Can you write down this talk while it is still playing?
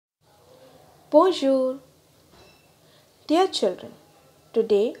Bonjour, dear children.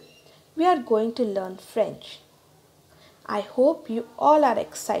 Today we are going to learn French. I hope you all are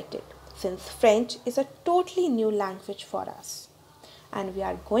excited since French is a totally new language for us and we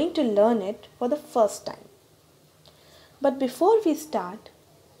are going to learn it for the first time. But before we start,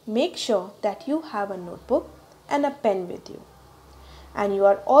 make sure that you have a notebook and a pen with you. And you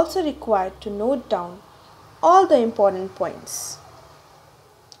are also required to note down all the important points.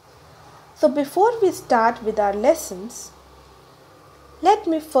 So before we start with our lessons, let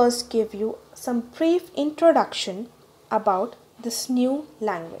me first give you some brief introduction about this new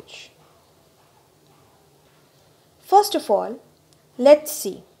language. First of all, let's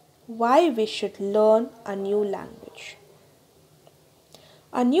see why we should learn a new language.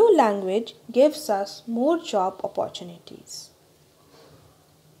 A new language gives us more job opportunities.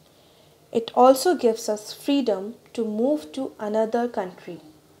 It also gives us freedom to move to another country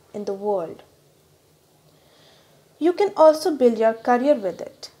in the world. You can also build your career with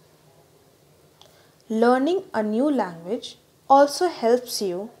it. Learning a new language also helps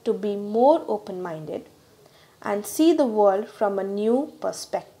you to be more open-minded and see the world from a new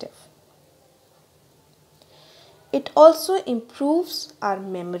perspective. It also improves our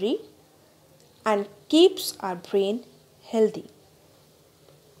memory and keeps our brain healthy.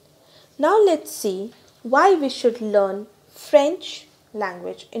 Now let's see why we should learn French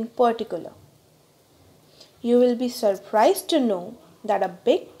language in particular. You will be surprised to know that a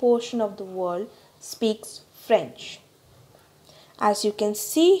big portion of the world speaks French. As you can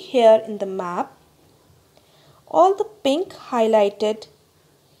see here in the map, all the pink highlighted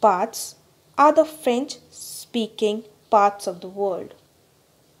parts are the French-speaking parts of the world.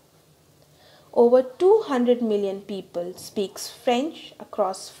 Over 200 million people speak French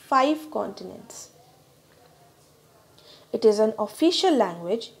across 5 continents. It is an official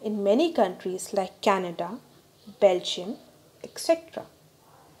language in many countries like Canada, Belgium, etc.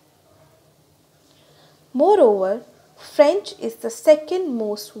 Moreover, French is the second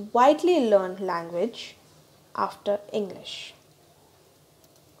most widely learned language after English.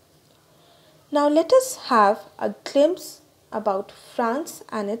 Now let us have a glimpse about France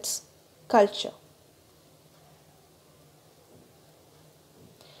and its culture.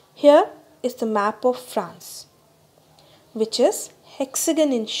 Here is the map of France, which is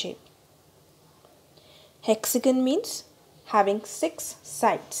hexagon in shape. Hexagon means having 6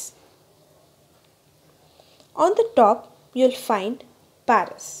 sides. On the top, you'll find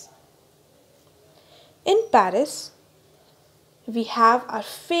Paris. In Paris, we have our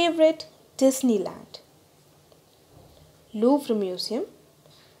favorite Disneyland, Louvre Museum,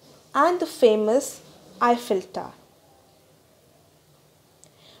 and the famous Eiffel Tower.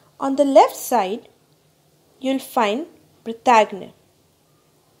 On the left side, you'll find Bretagne.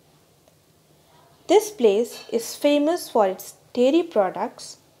 This place is famous for its dairy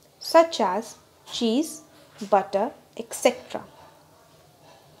products such as cheese, butter, etc.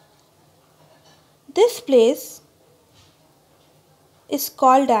 This place is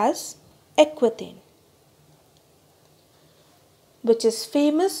called as Aquitaine, which is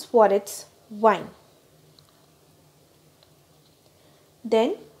famous for its wine.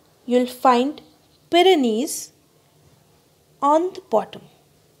 Then you'll find Pyrenees on the bottom.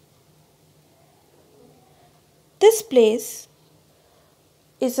 This place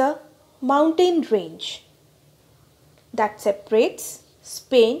is a mountain range that separates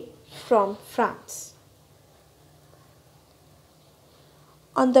Spain from France.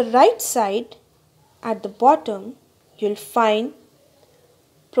 On the right side at the bottom, you'll find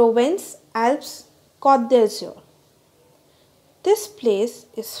Provence-Alpes Côte d'Azur. This place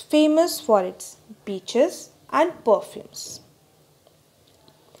is famous for its beaches and perfumes.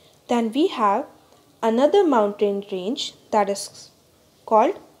 Then we have another mountain range that is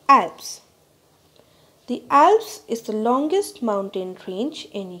called Alps. The Alps is the longest mountain range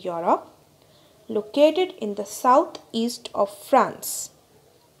in Europe, located in the southeast of France.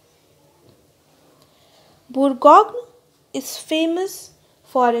 Bourgogne is famous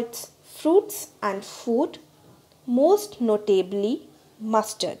for its fruits and food, most notably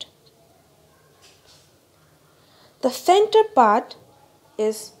mustard. The center part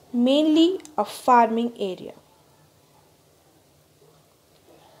is mainly a farming area.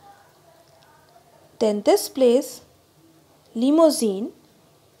 Then this place, Limousin,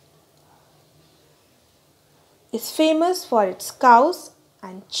 is famous for its cows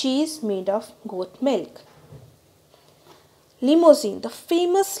and cheese made of goat milk. Limousin, the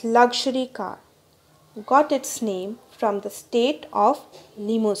famous luxury car, got its name from the state of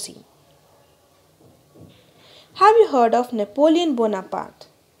Limousin. Have you heard of Napoleon Bonaparte?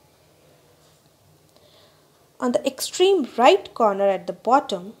 On the extreme right corner at the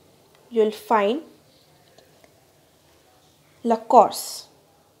bottom, you'll find La Corse.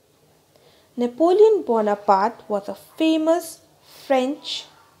 Napoleon Bonaparte was a famous French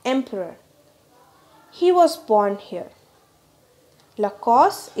emperor. He was born here. La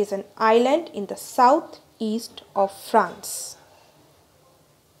Corse is an island in the southeast of France.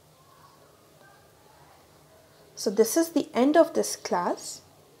 So this is the end of this class.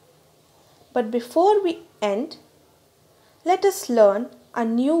 But before we end, let us learn a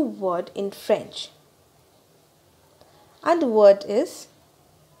new word in French. And the word is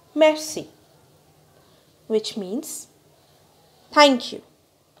merci, which means thank you.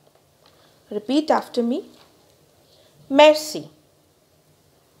 Repeat after me. Merci.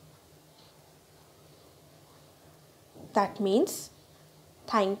 That means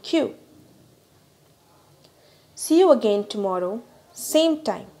thank you. See you again tomorrow, same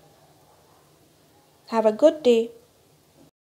time. Have a good day.